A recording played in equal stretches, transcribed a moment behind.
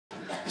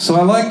So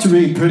I like to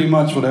read pretty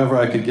much whatever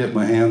I could get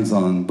my hands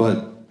on,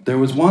 but there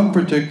was one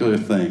particular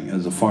thing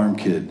as a farm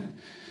kid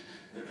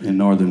in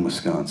northern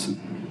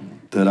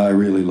Wisconsin that I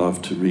really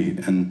loved to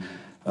read. And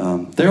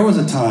there was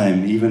a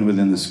time, even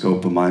within the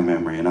scope of my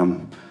memory,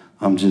 and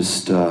I'm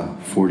just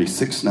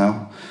 46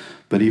 now,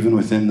 but even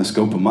within the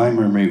scope of my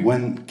memory,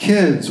 when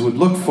kids would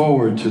look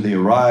forward to the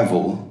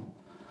arrival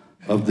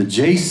of the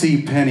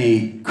J.C.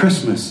 Penney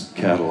Christmas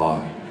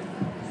catalog.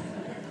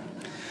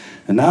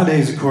 And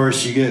nowadays, of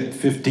course, you get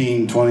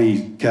 15,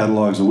 20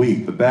 catalogs a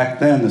week, but back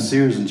then, the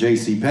Sears and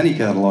J.C. Penney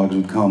catalogs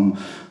would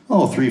come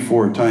 3,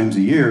 4 times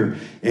a year,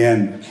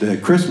 and the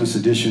Christmas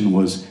edition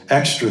was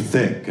extra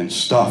thick and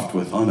stuffed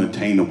with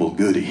unattainable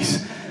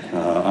goodies.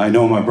 I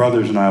know my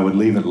brothers and I would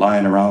leave it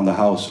lying around the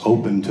house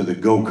open to the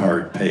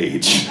go-kart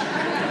page.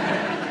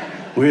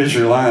 We was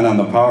relying on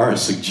the power of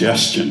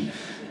suggestion,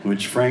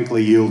 which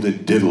frankly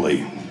yielded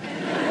diddly.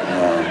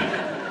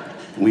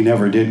 We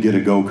never did get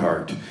a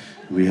go-kart.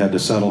 We had to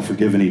settle for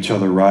giving each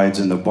other rides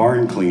in the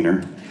barn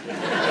cleaner.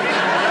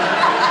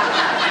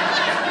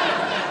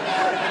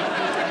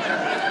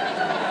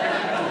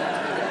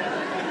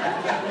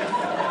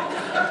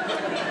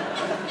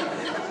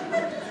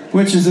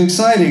 Which is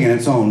exciting in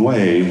its own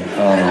way.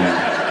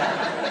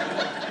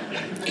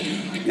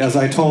 As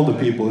I told the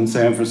people in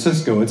San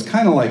Francisco, it's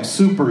kind of like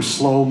super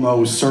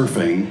slow-mo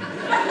surfing.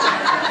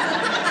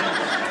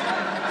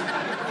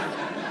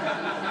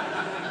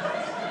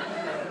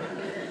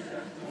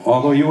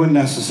 Although you wouldn't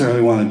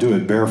necessarily want to do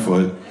it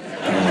barefoot.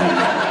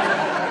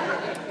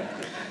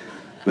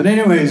 But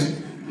anyways,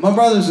 my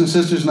brothers and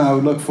sisters and I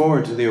would look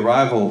forward to the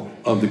arrival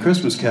of the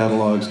Christmas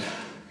catalogs.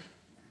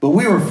 But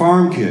we were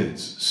farm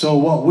kids, so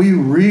what we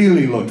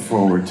really looked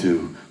forward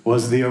to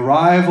was the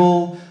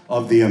arrival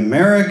of the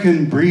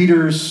American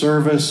Breeders'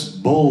 Service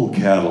Bull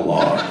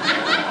catalog.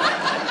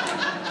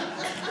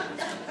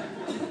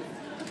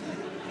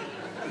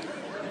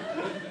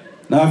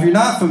 Now, if you're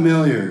not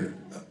familiar,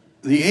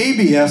 the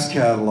ABS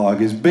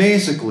catalog is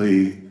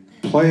basically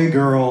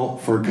Playgirl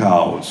for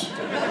cows.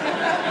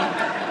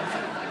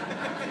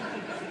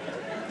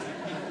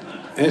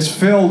 It's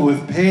filled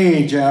with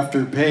page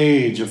after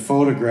page of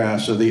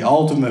photographs of the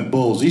ultimate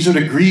bulls. These are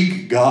the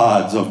Greek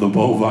gods of the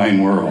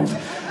bovine world.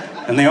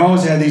 And they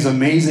always had these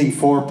amazing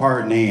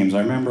 4-part names.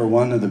 I remember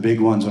one of the big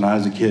ones when I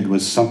was a kid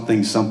was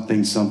something,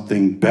 something,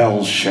 something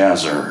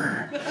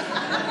Belshazzar.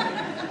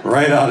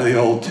 Right out of the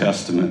Old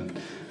Testament.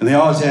 And they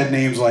always had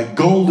names like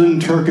Golden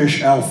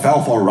Turkish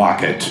Alfalfa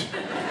Rocket.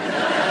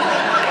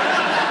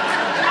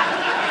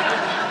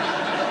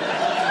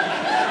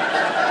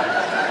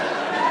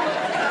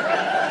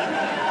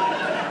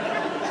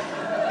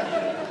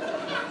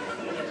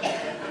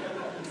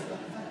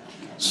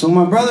 So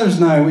my brothers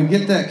and I, we'd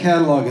get that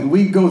catalog and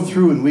we'd go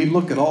through and we'd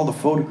look at all the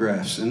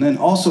photographs. And then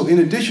also, in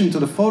addition to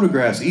the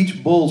photographs,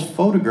 each bull's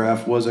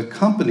photograph was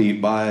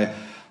accompanied by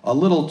a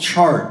little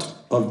chart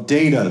of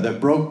data that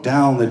broke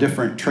down the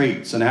different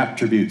traits and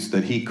attributes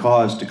that he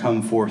caused to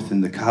come forth in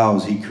the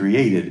cows he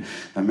created.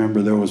 I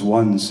remember there was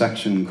one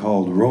section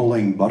called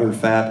Rolling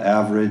Butterfat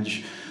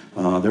Average.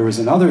 There was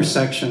another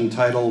section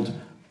titled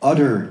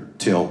Udder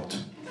Tilt.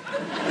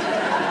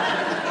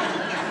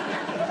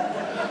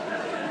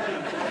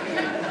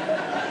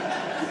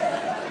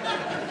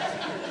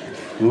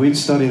 And we'd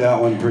study that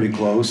one pretty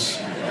close.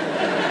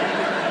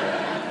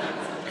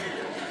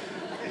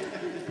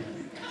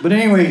 But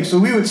anyway, so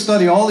we would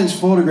study all these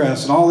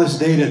photographs and all this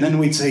data, and then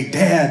we'd say,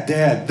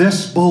 Dad,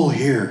 this bull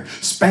here,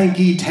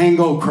 Spanky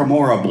Tango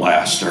Cremora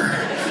Blaster.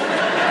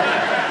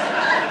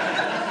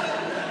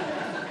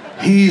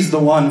 He's the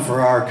one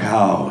for our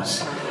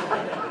cows.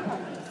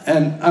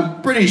 And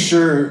I'm pretty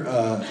sure,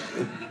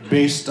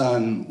 based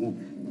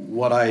on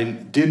what I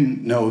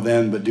didn't know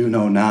then but do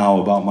know now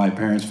about my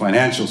parents'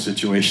 financial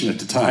situation at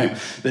the time,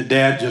 that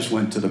Dad just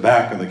went to the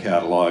back of the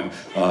catalog,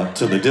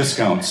 to the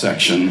discount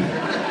section.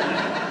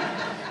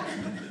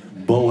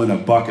 Bull in a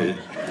bucket.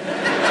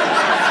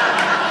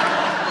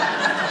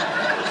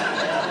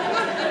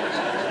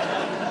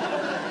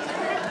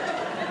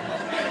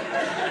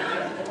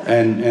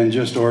 And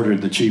just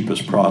ordered the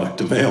cheapest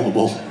product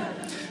available.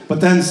 But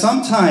then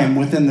sometime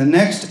within the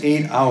next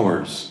 8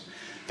 hours,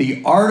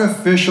 the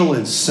artificial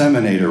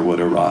inseminator would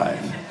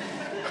arrive.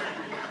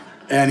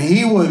 And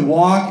he would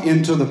walk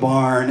into the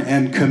barn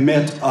and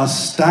commit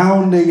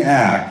astounding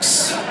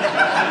acts.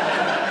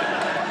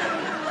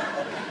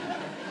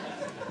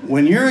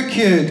 When you're a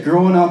kid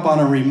growing up on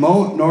a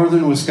remote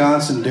northern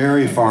Wisconsin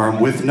dairy farm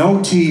with no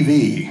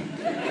TV,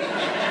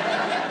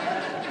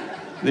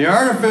 the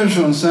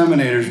artificial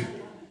inseminator is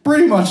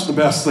pretty much the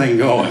best thing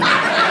going.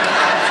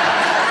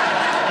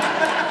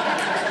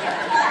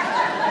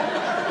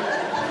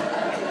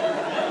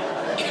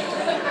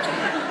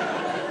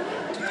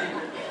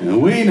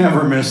 We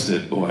never missed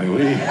it, boy.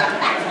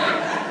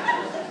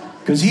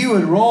 Because he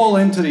would roll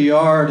into the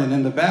yard, and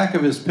in the back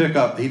of his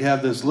pickup, he'd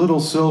have this little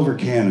silver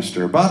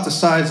canister, about the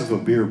size of a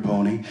beer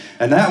pony,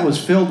 and that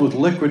was filled with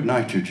liquid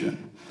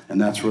nitrogen. and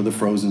that's where the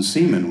frozen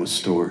semen was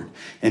stored.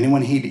 And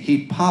when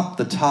he'd pop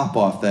the top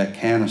off that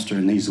canister,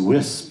 and these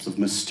wisps of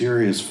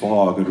mysterious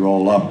fog would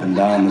roll up and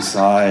down the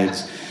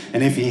sides.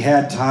 And if he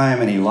had time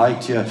and he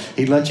liked you,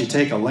 he'd let you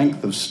take a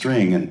length of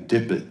string and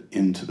dip it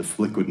into the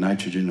liquid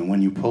nitrogen, and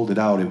when you pulled it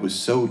out, it was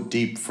so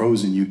deep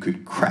frozen you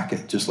could crack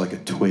it just like a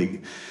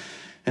twig.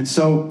 And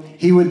so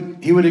he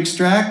would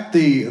extract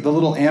the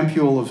little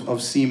ampule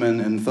of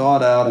semen and thaw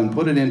it out and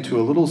put it into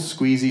a little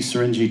squeezy,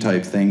 syringy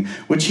type thing,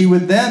 which he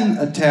would then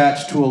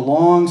attach to a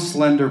long,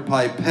 slender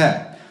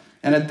pipette.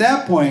 And at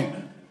that point,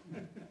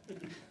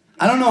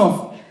 I don't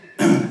know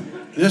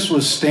if this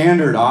was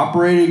standard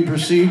operating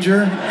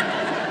procedure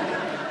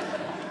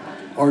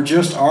or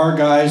just our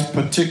guy's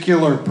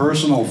particular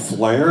personal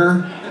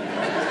flair,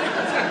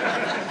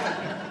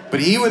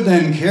 but he would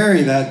then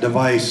carry that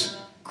device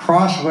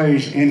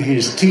crossways in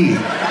his teeth.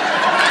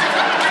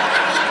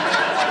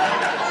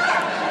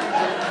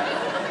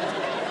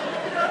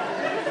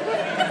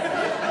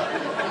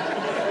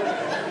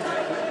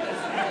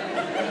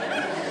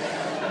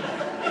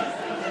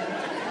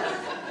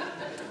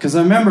 Because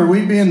I remember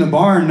we'd be in the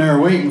barn there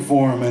waiting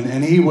for him,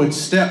 and he would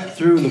step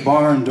through the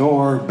barn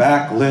door,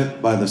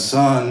 backlit by the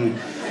sun,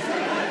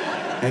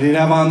 and he'd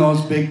have on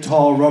those big,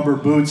 tall rubber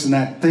boots and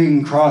that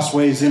thing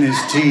crossways in his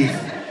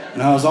teeth.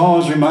 And I was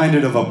always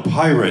reminded of a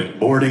pirate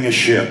boarding a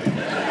ship.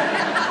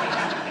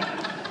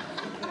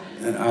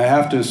 And I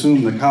have to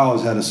assume the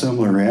cows had a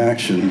similar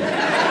reaction.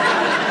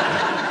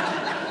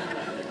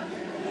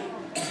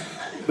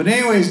 But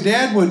anyways,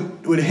 Dad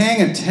would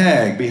hang a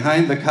tag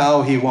behind the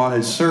cow he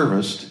wanted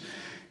serviced,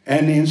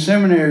 and the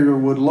inseminator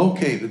would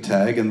locate the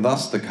tag, and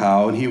thus the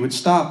cow, and he would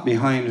stop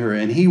behind her,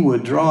 and he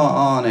would draw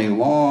on a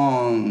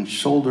long,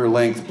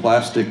 shoulder-length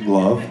plastic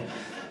glove,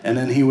 and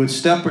then he would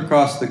step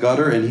across the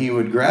gutter and he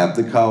would grab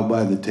the cow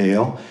by the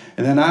tail.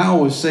 And then I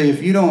always say,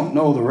 if you don't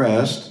know the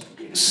rest,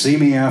 see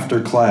me after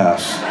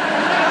class.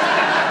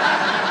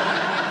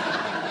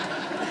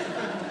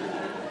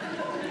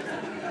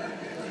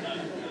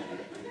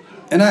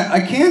 And I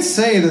can't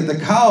say that the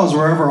cows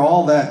were ever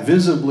all that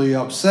visibly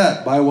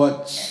upset by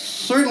what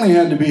certainly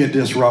had to be a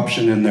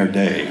disruption in their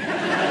day.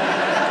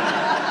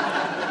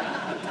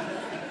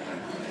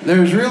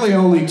 There's really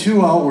only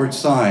two outward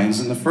signs,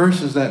 and the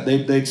first is that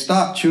they'd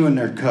stop chewing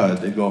their cud.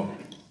 They'd go.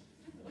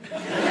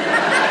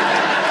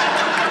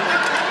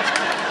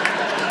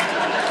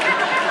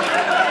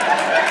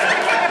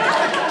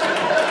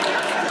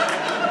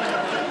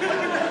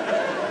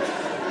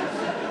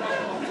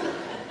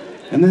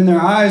 And then their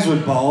eyes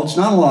would bulge,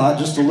 not a lot,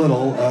 just a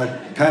little,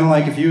 kind of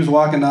like if you was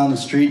walking down the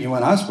street and you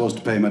went, I was supposed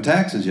to pay my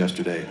taxes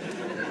yesterday.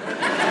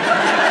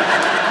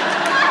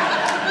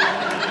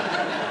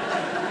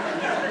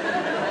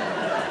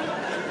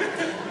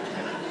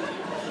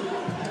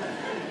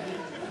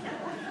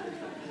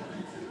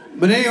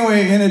 But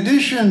anyway, in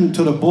addition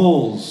to the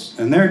bulls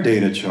and their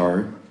data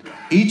chart,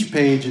 each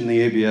page in the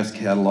ABS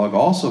catalog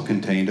also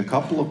contained a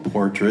couple of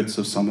portraits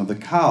of some of the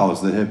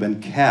cows that had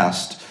been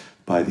cast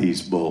by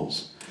these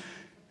bulls.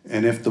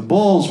 And if the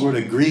bulls were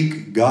the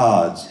Greek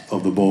gods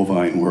of the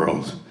bovine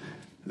world,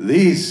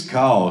 these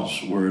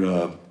cows were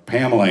the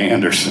Pamela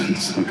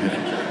Andersons.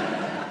 Okay?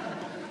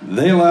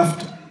 They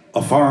left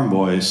a farm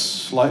boy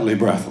slightly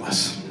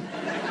breathless.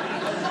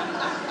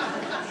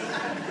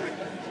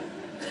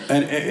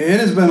 And it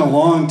has been a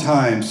long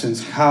time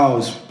since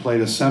cows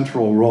played a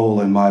central role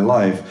in my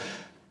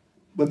life,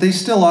 but they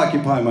still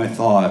occupy my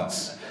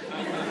thoughts.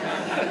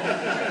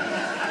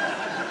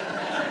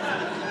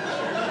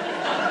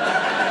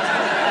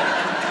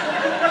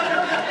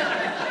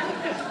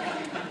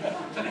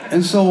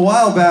 And so a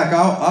while back,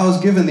 I was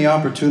given the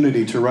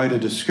opportunity to write a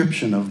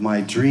description of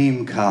my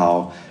dream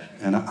cow,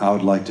 and I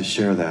would like to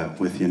share that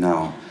with you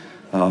now.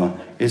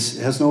 It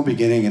has no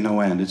beginning and no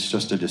end. It's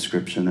just a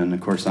description. And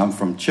of course, I'm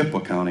from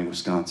Chippewa County,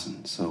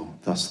 Wisconsin, so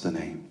thus the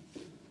name.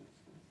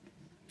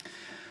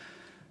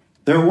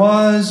 There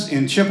was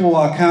in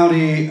Chippewa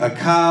County a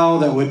cow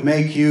that would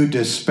make you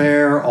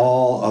despair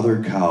all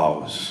other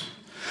cows.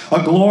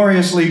 A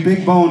gloriously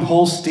big-boned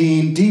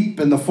Holstein, deep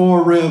in the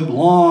forerib,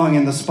 long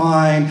in the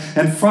spine,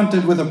 and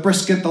fronted with a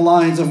brisket the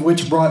lines of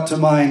which brought to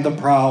mind the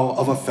prow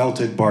of a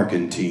felted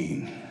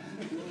barkentine.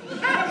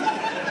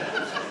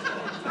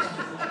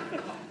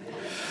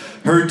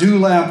 Her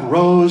dewlap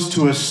rose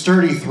to a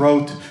sturdy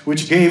throat,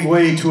 which gave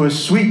way to a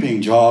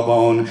sweeping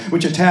jawbone,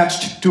 which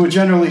attached to a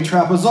generally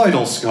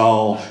trapezoidal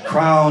skull,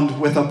 crowned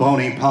with a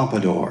bony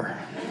pompadour.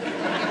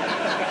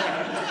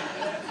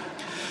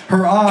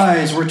 Her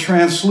eyes were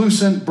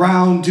translucent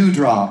brown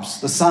dewdrops,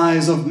 the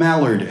size of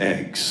mallard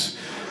eggs,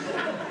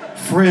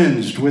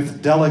 fringed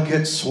with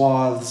delicate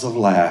swaths of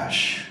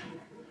lash.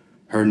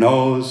 Her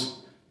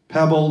nose,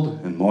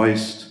 pebbled and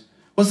moist,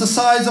 was the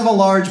size of a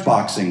large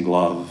boxing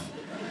glove.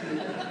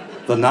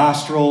 The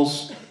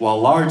nostrils, while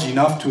large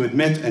enough to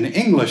admit an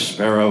English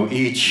sparrow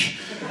each,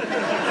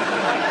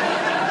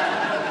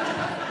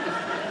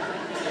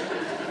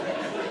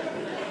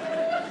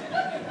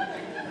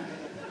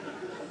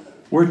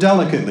 were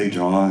delicately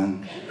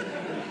drawn,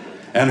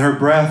 and her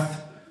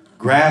breath,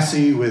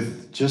 grassy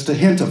with just a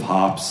hint of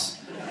hops,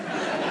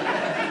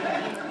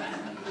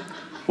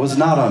 was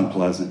not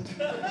unpleasant.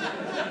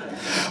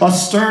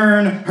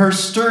 Astern, her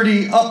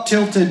sturdy,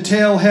 up-tilted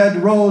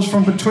tailhead rose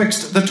from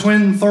betwixt the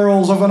twin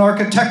thurls of an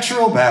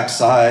architectural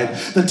backside,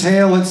 the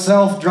tail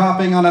itself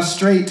dropping on a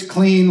straight,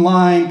 clean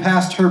line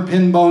past her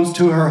pin bones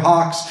to her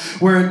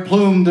hocks, where it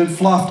plumed and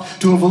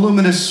fluffed to a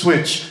voluminous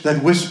switch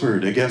that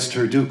whispered against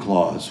her dew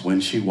claws when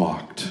she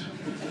walked.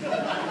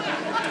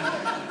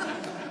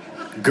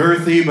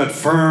 Girthy but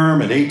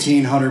firm at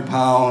 1,800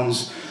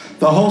 pounds,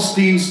 the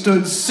Holstein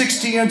stood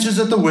 60 inches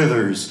at the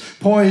withers,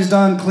 poised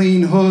on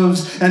clean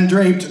hooves and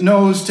draped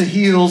nose to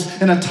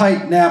heels in a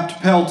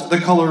tight-napped pelt the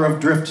color of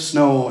drift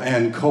snow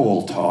and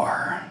coal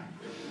tar.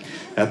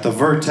 At the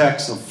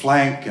vertex of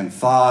flank and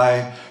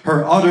thigh,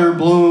 her udder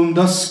bloomed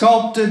a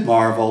sculpted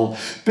marvel,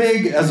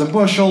 big as a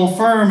bushel,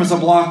 firm as a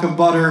block of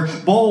butter,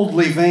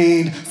 boldly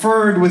veined,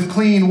 furred with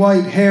clean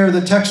white hair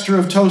the texture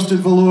of toasted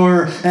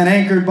velour, and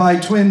anchored by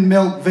twin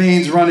milk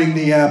veins running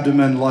the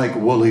abdomen like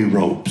woolly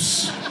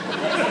ropes.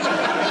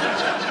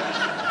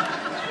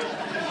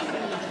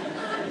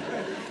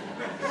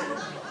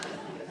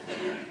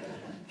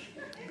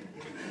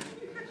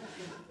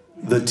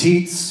 The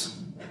teats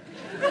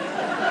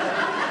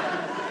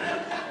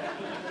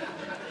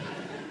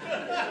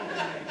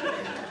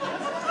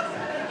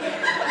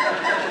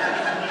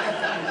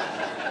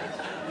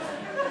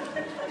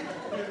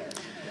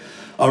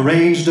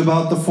arranged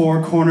about the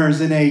four corners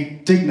in a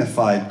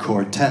dignified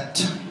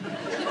quartet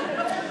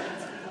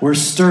were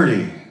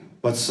sturdy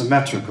but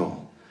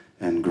symmetrical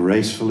and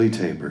gracefully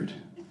tapered.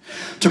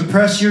 To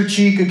press your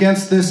cheek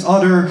against this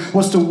udder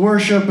was to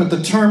worship at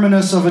the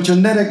terminus of a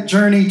genetic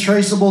journey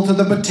traceable to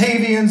the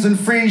Batavians and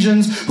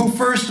Frisians who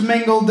first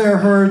mingled their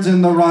herds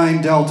in the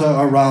Rhine Delta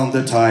around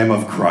the time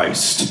of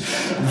Christ.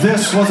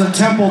 This was a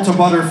temple to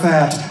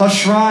butterfat, a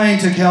shrine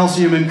to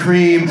calcium and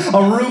cream,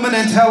 a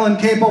ruminant Helen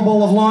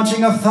capable of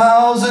launching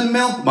 1,000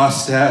 milk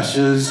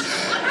mustaches.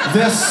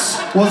 This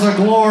was a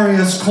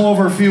glorious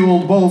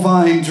clover-fueled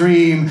bovine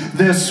dream.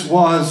 This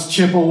was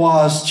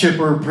Chippewa's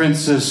chipper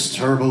Princess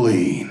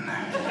Turbeline.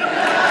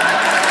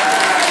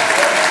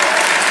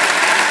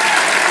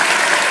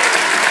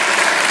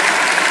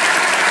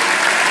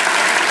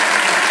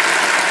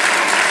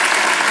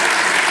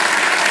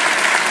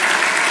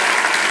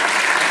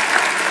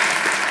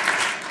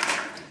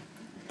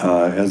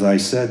 As I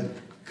said,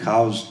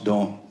 cows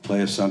don't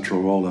play a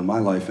central role in my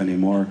life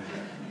anymore.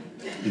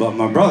 But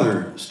my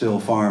brother still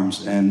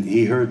farms, and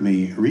he heard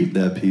me read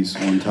that piece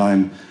one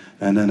time,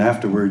 and then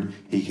afterward,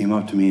 he came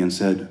up to me and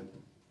said,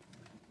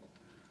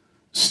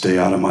 "Stay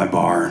out of my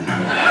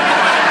barn."